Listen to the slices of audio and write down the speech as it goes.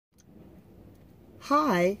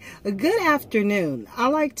Hi, good afternoon. I'd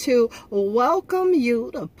like to welcome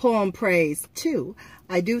you to Poem Praise 2.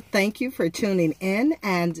 I do thank you for tuning in,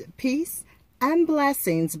 and peace and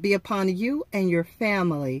blessings be upon you and your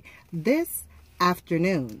family this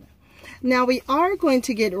afternoon. Now, we are going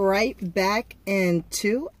to get right back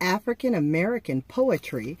into African American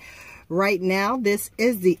poetry. Right now, this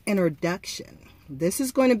is the introduction. This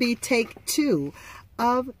is going to be take 2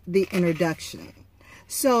 of the introduction.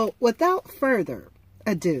 So, without further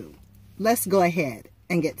ado, let's go ahead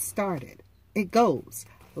and get started. It goes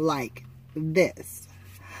like this.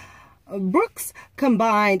 Brooks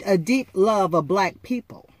combined a deep love of black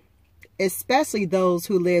people, especially those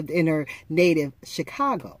who lived in her native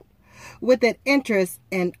Chicago, with an interest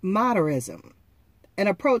in modernism, an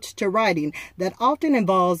approach to writing that often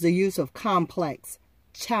involves the use of complex,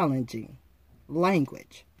 challenging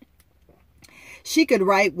language. She could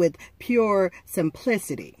write with pure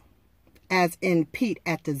simplicity, as in Pete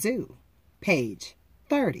at the Zoo, page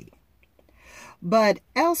 30. But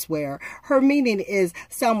elsewhere, her meaning is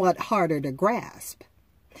somewhat harder to grasp.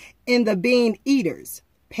 In The Bean Eaters,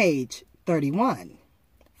 page 31,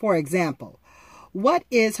 for example, what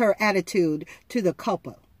is her attitude to the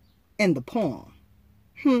couple in the poem?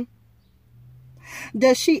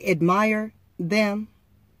 Does she admire them?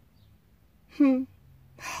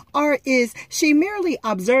 Or is she merely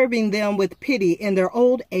observing them with pity in their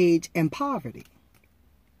old age and poverty?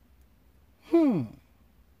 In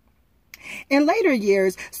later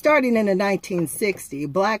years, starting in the 1960s,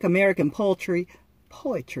 Black American poetry,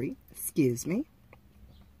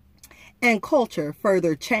 and culture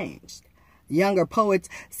further changed. Younger poets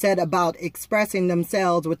set about expressing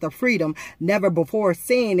themselves with a freedom never before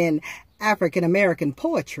seen in African American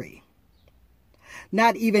poetry.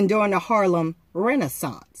 Not even during the Harlem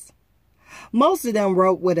Renaissance. Most of them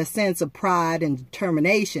wrote with a sense of pride and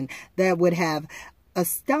determination that would have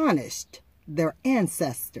astonished their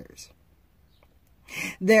ancestors.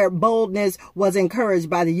 Their boldness was encouraged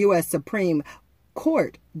by the U.S. Supreme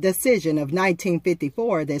Court decision of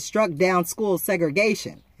 1954 that struck down school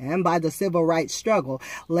segregation, and by the civil rights struggle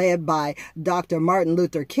led by Dr. Martin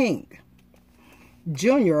Luther King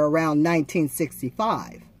Jr. around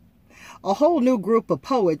 1965. A whole new group of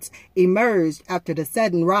poets emerged after the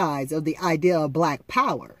sudden rise of the idea of black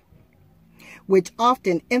power, which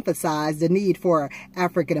often emphasized the need for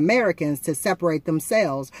African Americans to separate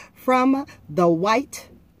themselves from the white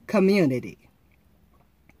community.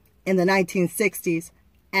 In the 1960s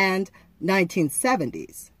and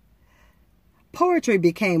 1970s, poetry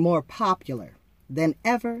became more popular than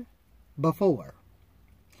ever before.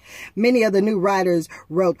 Many of the new writers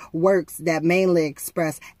wrote works that mainly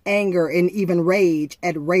express anger and even rage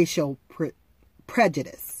at racial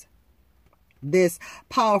prejudice. This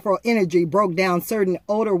powerful energy broke down certain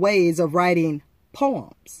older ways of writing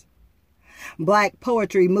poems. Black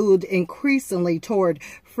poetry moved increasingly toward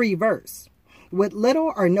free verse, with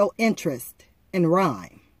little or no interest in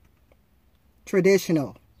rhyme,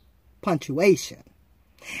 traditional punctuation,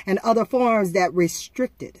 and other forms that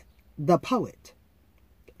restricted the poet.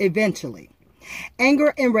 Eventually,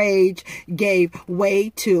 anger and rage gave way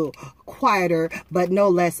to quieter but no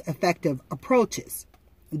less effective approaches.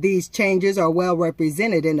 These changes are well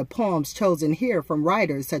represented in the poems chosen here from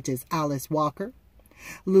writers such as Alice Walker,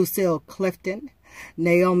 Lucille Clifton,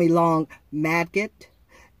 Naomi Long Madgett,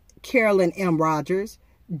 Carolyn M. Rogers,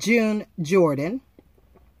 June Jordan,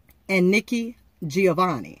 and Nikki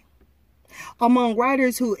Giovanni. Among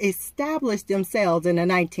writers who established themselves in the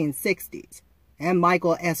 1960s, and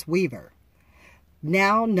Michael S. Weaver,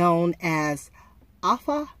 now known as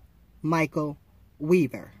Alpha Michael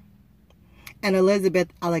Weaver, and Elizabeth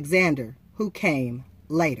Alexander, who came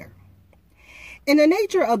later. In The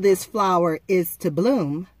Nature of This Flower is to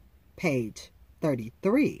Bloom, page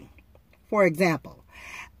 33. For example,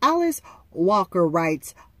 Alice Walker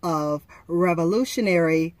writes of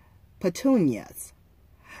revolutionary petunias.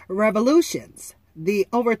 Revolutions, the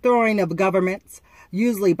overthrowing of governments,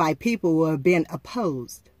 usually by people who have been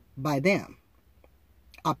opposed by them.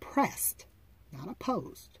 Oppressed, not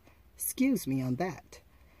opposed. Excuse me on that.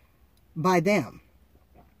 By them.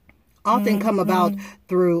 Often come about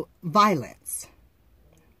through violence.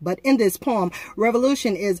 But in this poem,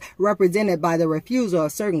 revolution is represented by the refusal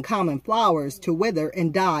of certain common flowers to wither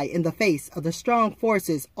and die in the face of the strong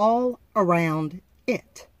forces all around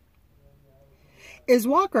it. Is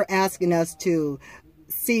Walker asking us to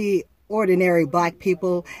see ordinary black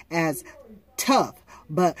people as tough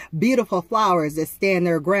but beautiful flowers that stand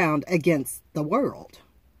their ground against the world?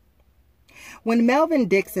 When Melvin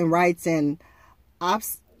Dixon writes in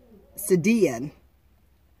Obsidian,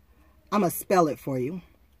 I'm going to spell it for you,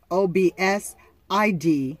 Obsidian,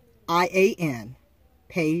 IDIAN,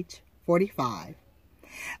 page 45,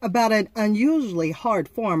 about an unusually hard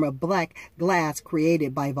form of black glass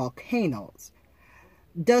created by volcanoes.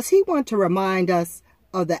 Does he want to remind us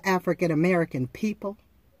of the African American people?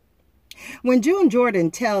 When June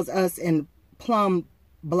Jordan tells us in Plum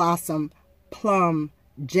Blossom, Plum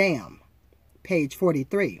Jam, page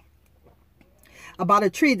 43, about a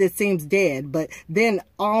tree that seems dead, but then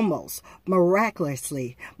almost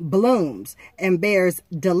miraculously blooms and bears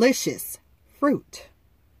delicious fruit,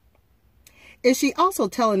 is she also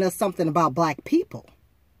telling us something about black people?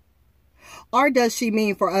 Or does she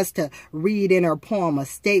mean for us to read in her poem a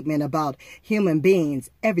statement about human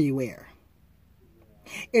beings everywhere?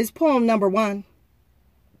 Is poem number 1,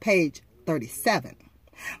 page 37,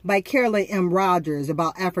 by Carolyn M. Rogers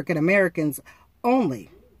about African Americans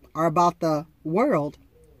only, or about the world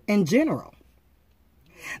in general?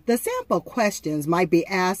 The sample questions might be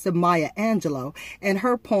asked of Maya Angelou in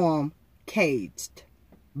her poem Caged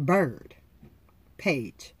Bird,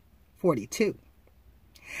 page 42.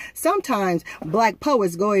 Sometimes black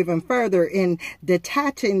poets go even further in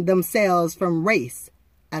detaching themselves from race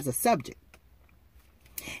as a subject.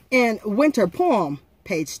 In Winter Poem,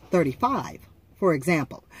 page 35, for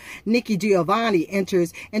example, Nikki Giovanni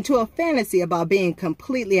enters into a fantasy about being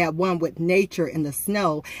completely at one with nature in the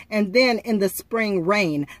snow and then in the spring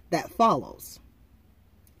rain that follows.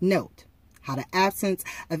 Note how the absence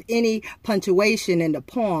of any punctuation in the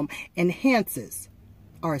poem enhances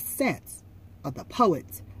our sense of the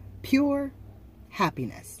poet's pure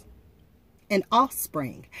happiness. In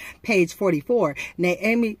Offspring, page 44,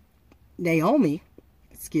 Naomi,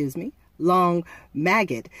 Long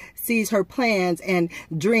Maggot sees her plans and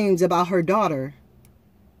dreams about her daughter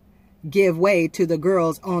give way to the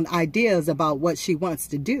girl's own ideas about what she wants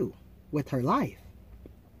to do with her life.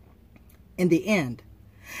 In the end,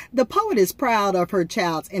 the poet is proud of her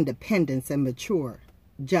child's independence and mature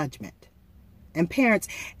judgment. And parents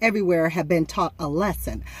everywhere have been taught a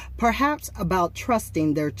lesson, perhaps about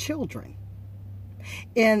trusting their children.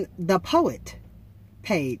 In The Poet,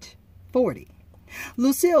 page 40,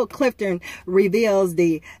 Lucille Clifton reveals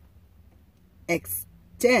the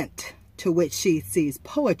extent to which she sees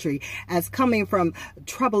poetry as coming from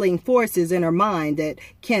troubling forces in her mind that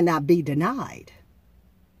cannot be denied.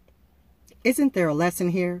 Isn't there a lesson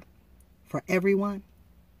here for everyone?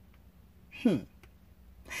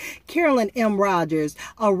 Carolyn M. Rogers,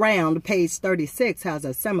 around page 36, has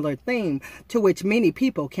a similar theme to which many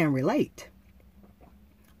people can relate.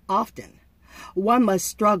 Often, one must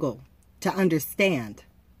struggle to understand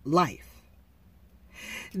life.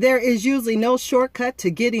 There is usually no shortcut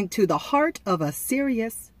to getting to the heart of a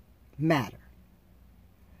serious matter.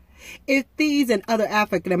 If these and other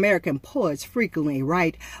African American poets frequently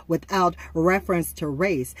write without reference to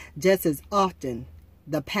race, just as often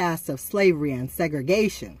the past of slavery and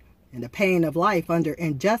segregation and the pain of life under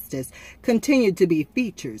injustice continue to be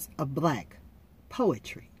features of black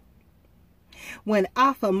poetry. When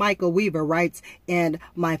Alpha Michael Weaver writes in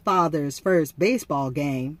My Father's First Baseball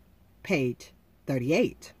Game, page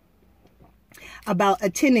 38, about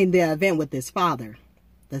attending the event with his father,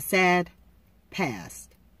 the sad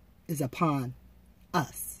past is upon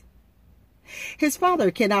us. His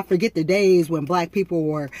father cannot forget the days when black people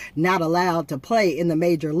were not allowed to play in the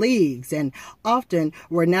major leagues and often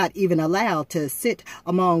were not even allowed to sit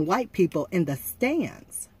among white people in the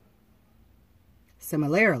stands.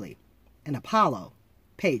 Similarly, in Apollo,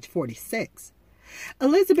 page 46,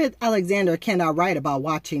 Elizabeth Alexander cannot write about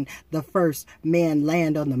watching the first man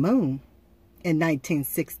land on the moon in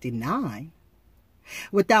 1969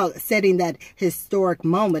 without setting that historic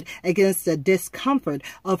moment against the discomfort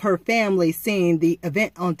of her family seeing the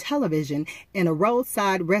event on television in a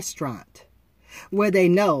roadside restaurant where they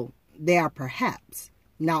know they are perhaps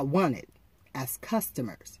not wanted as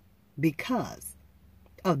customers because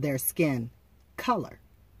of their skin color.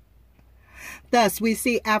 Thus, we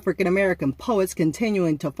see African American poets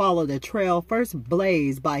continuing to follow the trail first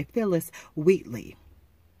blazed by Phyllis Wheatley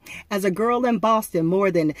as a girl in Boston more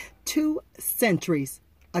than 2 centuries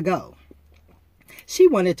ago. She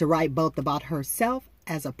wanted to write both about herself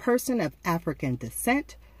as a person of African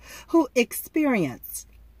descent who experienced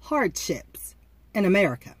hardships in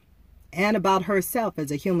America, and about herself as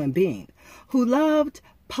a human being who loved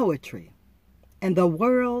poetry and the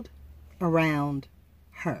world around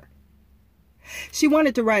her. She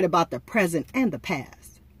wanted to write about the present and the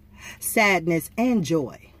past, sadness and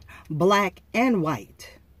joy, black and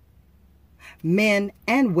white, men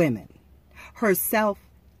and women, herself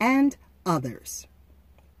and others.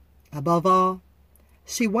 Above all,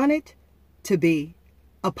 she wanted to be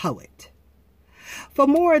a poet. For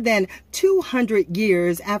more than 200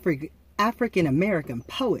 years, African American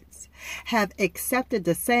poets have accepted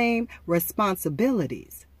the same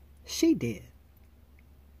responsibilities she did,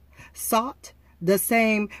 sought the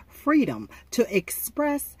same freedom to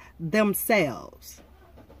express themselves,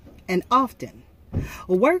 and often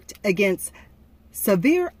worked against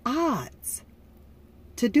severe odds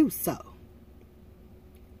to do so.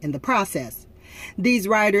 In the process, these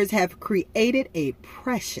writers have created a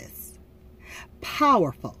precious,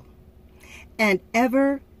 powerful, and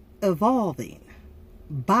ever-evolving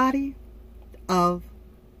body of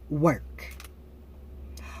work.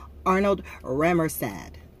 Arnold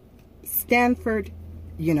Rampersad, Stanford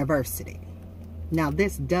University. Now,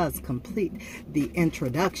 this does complete the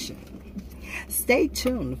introduction. Stay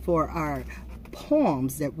tuned for our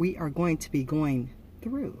poems that we are going to be going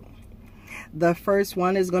through. The first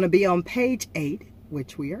one is going to be on page 8,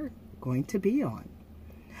 which we are going to be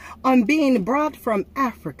on being brought from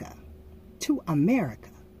Africa to America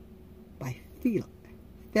by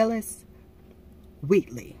Phillis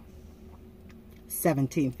Wheatley,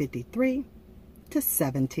 1753 to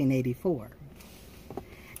 1784.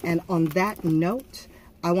 And on that note,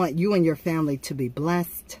 I want you and your family to be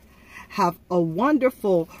blessed. Have a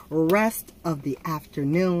wonderful rest of the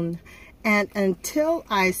afternoon. And until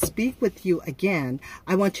I speak with you again,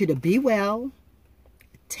 I want you to be well,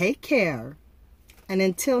 take care, and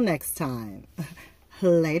until next time,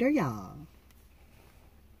 later, y'all.